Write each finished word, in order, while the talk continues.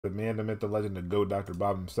The man, the myth, the legend, the GOAT, Dr.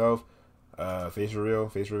 Bob himself. Face reveal,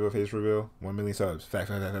 face reveal, face reveal. 1 million subs. Facts,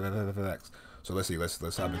 facts. So let's see, let's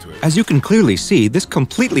hop into it. As you can clearly see, this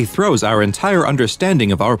completely throws our entire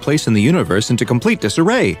understanding of our place in the universe into complete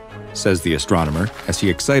disarray, says the astronomer, as he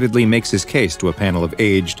excitedly makes his case to a panel of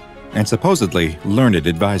aged and supposedly learned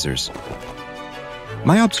advisors.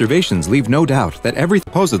 My observations leave no doubt that every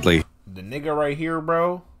supposedly... The nigga right here,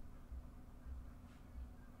 bro.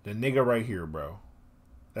 The nigga right here, bro.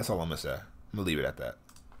 That's all I'm gonna say. I'm gonna leave it at that.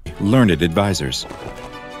 Learned advisors.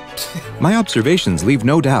 My observations leave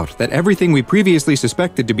no doubt that everything we previously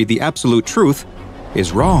suspected to be the absolute truth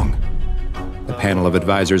is wrong. The panel of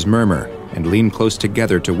advisors murmur and lean close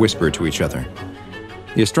together to whisper to each other.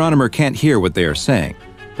 The astronomer can't hear what they are saying,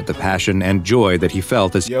 but the passion and joy that he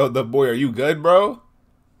felt as... Yo, the boy, are you good, bro?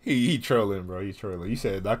 He trolling, bro. He trolling. You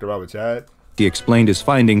said Dr. Robert Chad? He explained his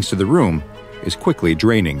findings to the room is quickly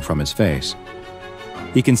draining from his face.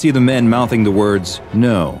 He can see the men mouthing the words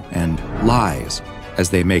no and lies as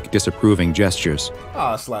they make disapproving gestures.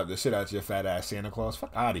 I'll slap the shit out of your fat ass Santa Claus.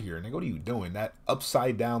 Fuck out of here, nigga. What are you doing? That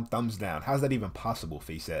upside down thumbs down. How's that even possible,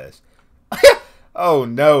 face ass? Oh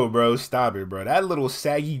no, bro. Stop it, bro. That little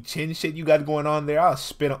saggy chin shit you got going on there, I'll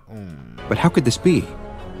spit on. But how could this be?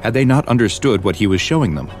 Had they not understood what he was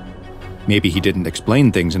showing them? Maybe he didn't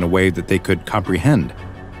explain things in a way that they could comprehend.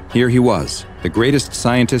 Here he was, the greatest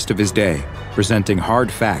scientist of his day, presenting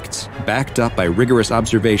hard facts, backed up by rigorous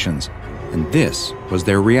observations, and this was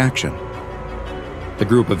their reaction. The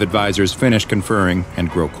group of advisors finish conferring and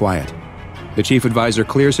grow quiet. The chief advisor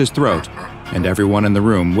clears his throat, and everyone in the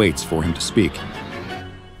room waits for him to speak.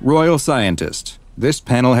 Royal Scientist, this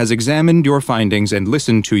panel has examined your findings and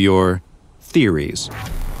listened to your theories.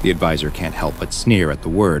 The advisor can't help but sneer at the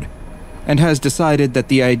word, and has decided that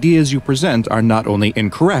the ideas you present are not only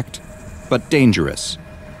incorrect, but dangerous.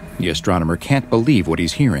 The astronomer can't believe what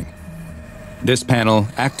he's hearing. This panel,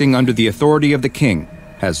 acting under the authority of the king,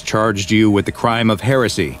 has charged you with the crime of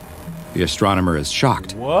heresy. The astronomer is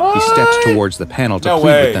shocked. What? He steps towards the panel to plead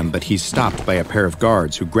way. with them, but he's stopped by a pair of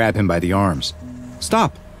guards who grab him by the arms.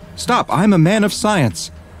 Stop! Stop! I'm a man of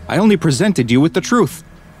science. I only presented you with the truth.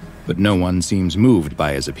 But no one seems moved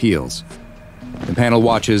by his appeals. The panel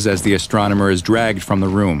watches as the astronomer is dragged from the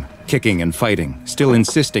room, kicking and fighting, still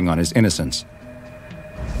insisting on his innocence.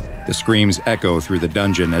 The screams echo through the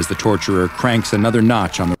dungeon as the torturer cranks another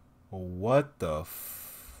notch on the... What the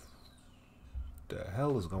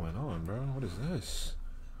hell is going on, bro? What is this?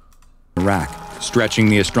 rack, stretching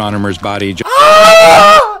the astronomer's body...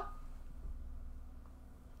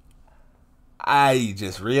 I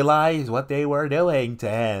just realized what they were doing to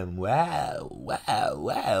him. Wow,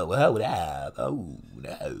 hold up. Oh,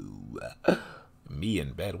 no. Me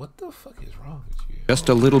in bed. What the fuck is wrong with you? Just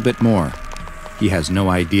a little bit more. He has no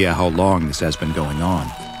idea how long this has been going on.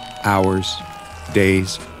 Hours,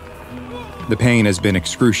 days. The pain has been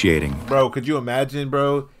excruciating. Bro, could you imagine,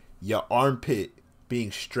 bro, your armpit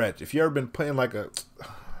being stretched? If you ever been playing like a...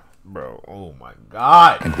 Bro, oh my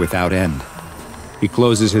God. And without end. He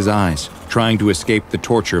closes his eyes, trying to escape the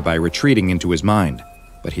torture by retreating into his mind.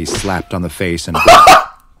 But he's slapped on the face and...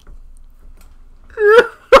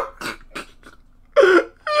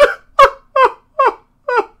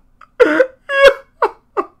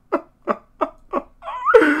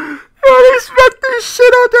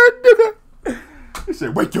 Shit out that nigga. He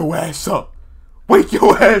said, wake your ass up. Wake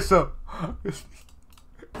your ass up.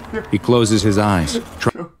 He closes his eyes.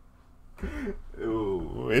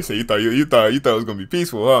 Ooh, they say you thought it was gonna be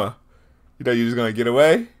peaceful, huh? You thought you was gonna get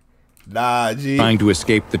away? Nah, G. Trying to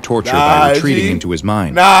escape the torture by retreating into his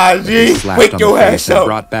mind. Nah, G. Wake your ass up. And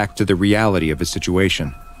brought back to the reality of his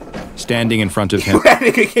situation. Standing in front of him. That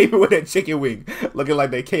nigga came in with that chicken wing, looking like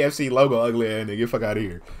that KFC logo, ugly ass nigga. Fuck out of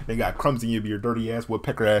here. They got crumbs in your dirty ass,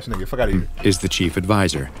 woodpecker ass nigga. Fuck out of here. Is the chief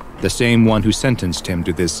advisor, the same one who sentenced him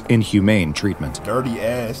to this inhumane treatment. Dirty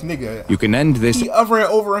ass nigga. You can end this. He hovering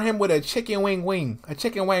over him with a chicken wing. A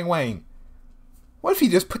chicken wing. What if he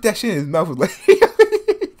just put that shit in his mouth? Like,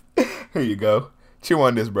 here you go. Chew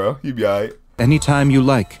on this, bro. You be alright. Anytime you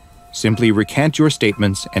like. Simply recant your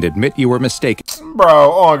statements and admit you were mistaken. Bro,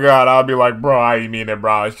 oh God, I'll be like, bro, I ain't mean it,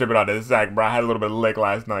 bro. I was tripping out of the sack, bro. I had a little bit of lick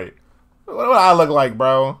last night. What do I look like,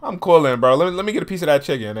 bro? I'm coolin', bro. Let me get a piece of that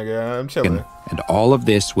chicken, nigga. I'm chilling. And all of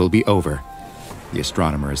this will be over. The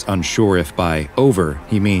astronomer is unsure if by over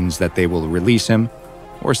he means that they will release him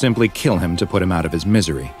or simply kill him to put him out of his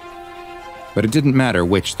misery. But it didn't matter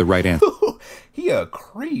which the right answer. He a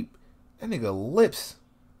creep. That nigga lips.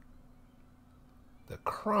 The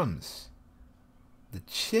crumbs. The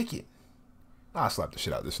chicken. I'll slap the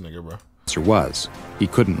shit out of this nigga, bro. Was. He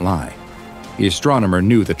couldn't lie. The astronomer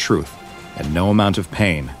knew the truth, and no amount of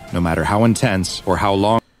pain, no matter how intense or how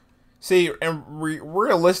long. See, and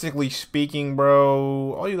realistically speaking,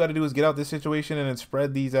 bro, all you got to do is get out this situation and then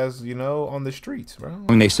spread these as, you know, on the streets, bro.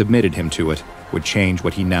 When they submitted him to it would change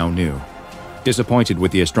what he now knew. Disappointed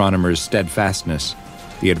with the astronomer's steadfastness,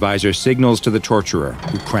 the advisor signals to the torturer,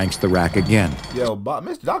 who cranks the rack again. Yo,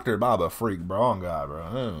 Dr. Bob a freak, bro. On God,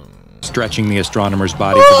 bro. Stretching the astronomer's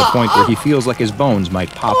body to the point where he feels like his bones might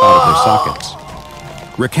pop out of their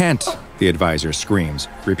sockets. Recant, the advisor screams,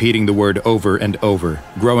 repeating the word over and over,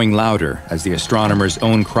 growing louder as the astronomer's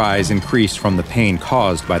own cries increase from the pain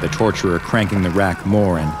caused by the torturer cranking the rack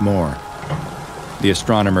more and more. The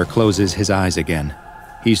astronomer closes his eyes again.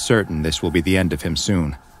 He's certain this will be the end of him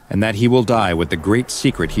soon, and that he will die with the great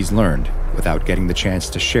secret he's learned without getting the chance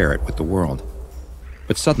to share it with the world.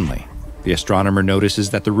 But suddenly, the astronomer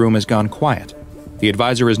notices that the room has gone quiet. The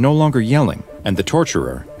advisor is no longer yelling, and the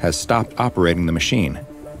torturer has stopped operating the machine.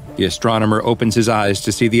 The astronomer opens his eyes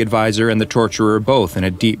to see the advisor and the torturer both in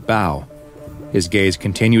a deep bow. His gaze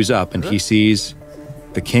continues up and he sees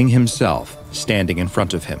the king himself standing in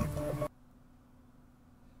front of him.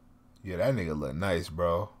 Yeah, that nigga look nice,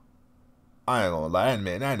 bro. I ain't gonna lie,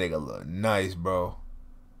 man, that nigga look nice, bro.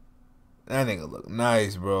 That nigga look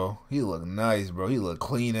nice, bro. He look nice, bro. He look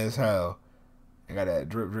clean as hell. I got that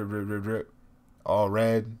drip, drip, drip, drip, drip. All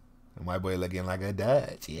red. And my boy looking like a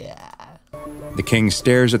Dutch, yeah. The king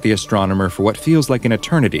stares at the astronomer for what feels like an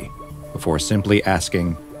eternity before simply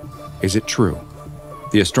asking, "Is it true?"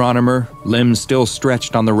 The astronomer, limbs still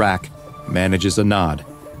stretched on the rack, manages a nod,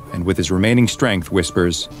 and with his remaining strength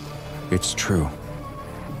whispers, "It's true."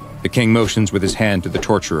 The king motions with his hand to the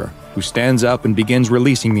torturer, who stands up and begins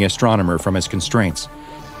releasing the astronomer from his constraints.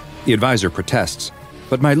 The advisor protests,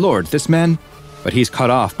 "But my lord, this man..." But he's cut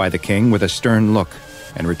off by the king with a stern look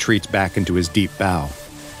and retreats back into his deep bow.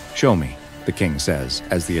 "Show me," the king says,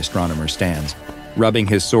 as the astronomer stands, rubbing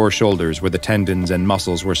his sore shoulders where the tendons and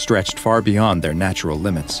muscles were stretched far beyond their natural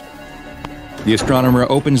limits. The astronomer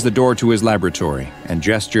opens the door to his laboratory and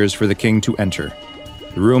gestures for the king to enter.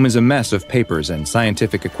 The room is a mess of papers and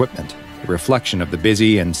scientific equipment, a reflection of the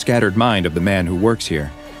busy and scattered mind of the man who works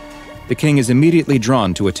here. The king is immediately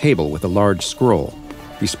drawn to a table with a large scroll.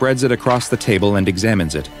 He spreads it across the table and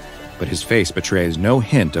examines it, but his face betrays no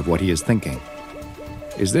hint of what he is thinking.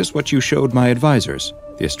 "Is this what you showed my advisors?"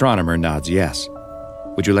 The astronomer nods yes.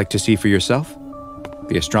 "Would you like to see for yourself?"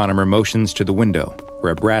 The astronomer motions to the window,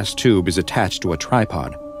 where a brass tube is attached to a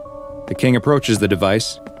tripod. The king approaches the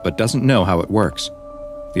device, but doesn't know how it works.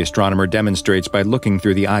 The astronomer demonstrates by looking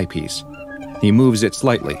through the eyepiece. He moves it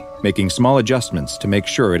slightly, making small adjustments to make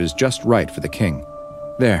sure it is just right for the king.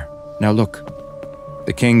 "There, now look."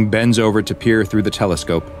 The king bends over to peer through the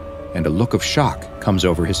telescope, and a look of shock comes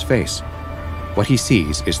over his face. What he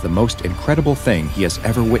sees is the most incredible thing he has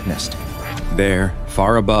ever witnessed. There,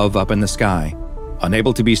 far above up in the sky,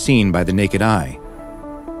 unable to be seen by the naked eye,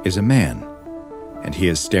 is a man, and he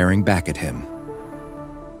is staring back at him.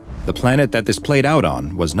 The planet that this played out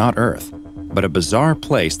on was not Earth, but a bizarre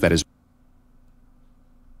place that is...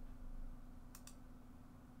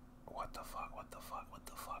 What the fuck, what the fuck, what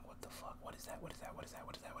the fuck, what the fuck, what is that, what is that, what is that,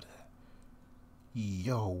 what is that, what is that?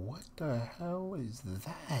 Yo, what the hell is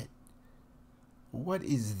that? What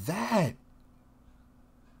is that?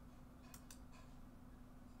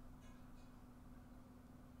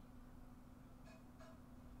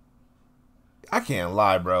 I can't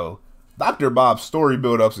lie, bro. Dr. Bob's story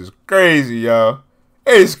build-ups is crazy, yo.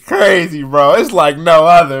 It's crazy, bro. It's like no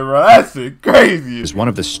other, bro. That's it crazy. Is one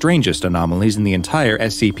of the strangest anomalies in the entire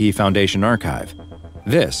SCP Foundation archive.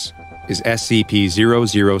 This is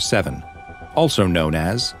SCP-007, also known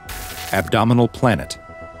as Abdominal Planet.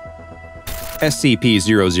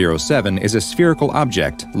 SCP-007 is a spherical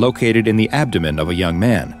object located in the abdomen of a young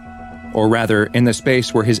man, or rather, in the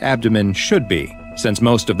space where his abdomen should be, since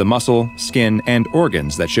most of the muscle, skin, and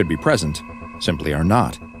organs that should be present simply are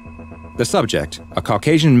not. The subject, a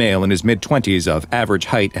Caucasian male in his mid-20s of average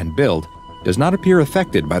height and build, does not appear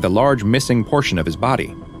affected by the large missing portion of his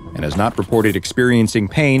body, and has not reported experiencing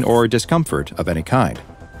pain or discomfort of any kind.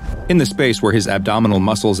 In the space where his abdominal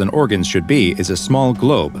muscles and organs should be is a small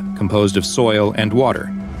globe composed of soil and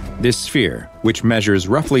water. This sphere, which measures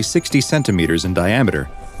roughly 60 centimeters in diameter,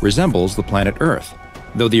 resembles the planet Earth,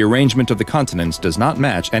 though the arrangement of the continents does not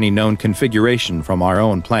match any known configuration from our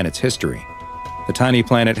own planet's history. The tiny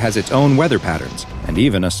planet has its own weather patterns, and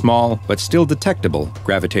even a small, but still detectable,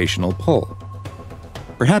 gravitational pull.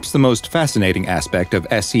 Perhaps the most fascinating aspect of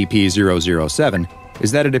SCP-007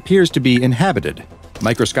 is that it appears to be inhabited.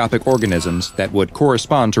 Microscopic organisms that would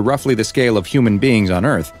correspond to roughly the scale of human beings on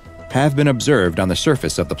Earth have been observed on the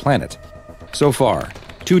surface of the planet. So far,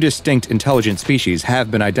 2 distinct intelligent species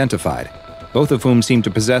have been identified, both of whom seem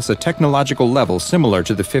to possess a technological level similar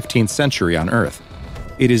to the 15th century on Earth.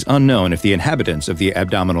 It is unknown if the inhabitants of the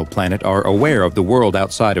Abdominal planet are aware of the world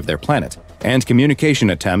outside of their planet, and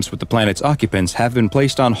communication attempts with the planet's occupants have been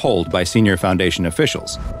placed on hold by senior Foundation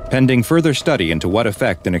officials, pending further study into what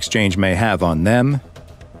effect an exchange may have on them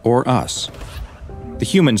or us. The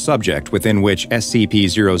human subject within which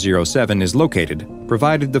SCP-007 is located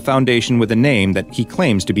provided the Foundation with a name that he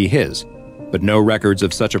claims to be his, but no records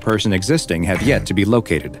of such a person existing have yet to be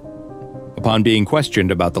located. Upon being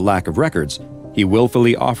questioned about the lack of records, he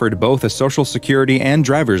willfully offered both a social security and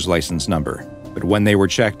driver's license number, but when they were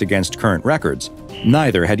checked against current records,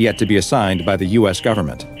 neither had yet to be assigned by the US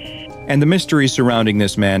government. And the mysteries surrounding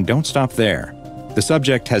this man don't stop there. The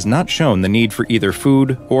subject has not shown the need for either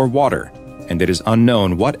food or water, and it is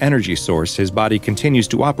unknown what energy source his body continues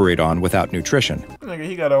to operate on without nutrition. Nigga,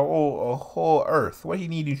 he got a whole Earth. What do he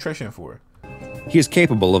need nutrition for? He is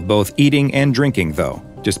capable of both eating and drinking, though,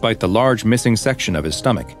 despite the large missing section of his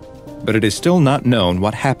stomach. But it is still not known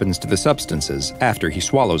what happens to the substances after he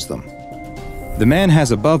swallows them. The man has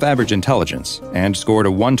above-average intelligence and scored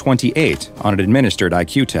a 128 on an administered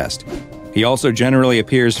IQ test. He also generally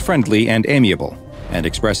appears friendly and amiable, and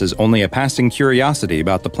expresses only a passing curiosity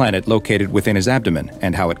about the planet located within his abdomen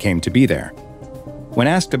and how it came to be there. When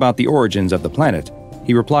asked about the origins of the planet,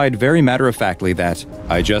 he replied very matter-of-factly that,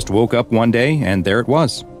 "I just woke up one day and there it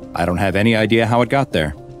was. I don't have any idea how it got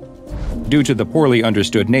there." Due to the poorly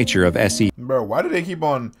understood nature of SCP, Bro, why do they keep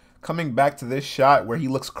on coming back to this shot where he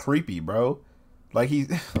looks creepy, bro? Like he's...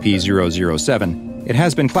 P007, it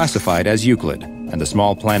has been classified as Euclid, and the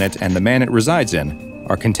small planet and the man it resides in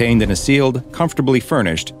are contained in a sealed, comfortably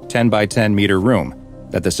furnished 10 by 10 meter room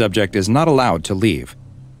that the subject is not allowed to leave.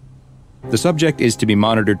 The subject is to be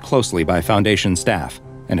monitored closely by Foundation staff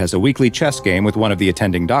and has a weekly chess game with one of the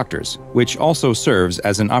attending doctors, which also serves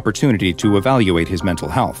as an opportunity to evaluate his mental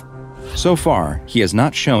health. So far, he has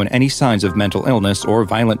not shown any signs of mental illness or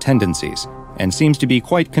violent tendencies, and seems to be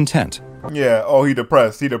quite content. Yeah, oh, he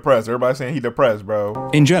depressed. He depressed. Everybody's saying he depressed, bro.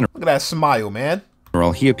 In general, Look at that smile, man.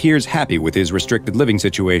 he appears happy with his restricted living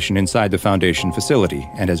situation inside the Foundation facility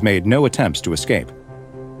and has made no attempts to escape.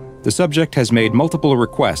 The subject has made multiple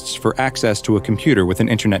requests for access to a computer with an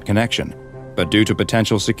internet connection, but due to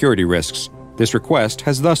potential security risks, this request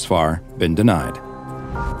has thus far been denied.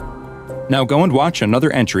 Now go and watch another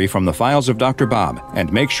entry from the files of Dr. Bob,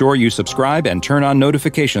 and make sure you subscribe and turn on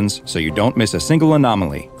notifications so you don't miss a single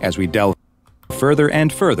anomaly as we delve further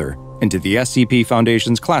and further into the SCP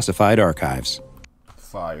Foundation's classified archives.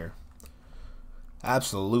 Fire.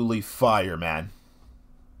 Absolutely fire, man.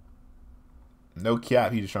 No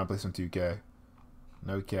cap, he just trying to play some 2K.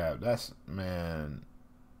 No cap. That's, man.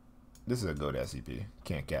 This is a goat SCP.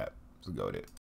 Can't cap. It's a goat it.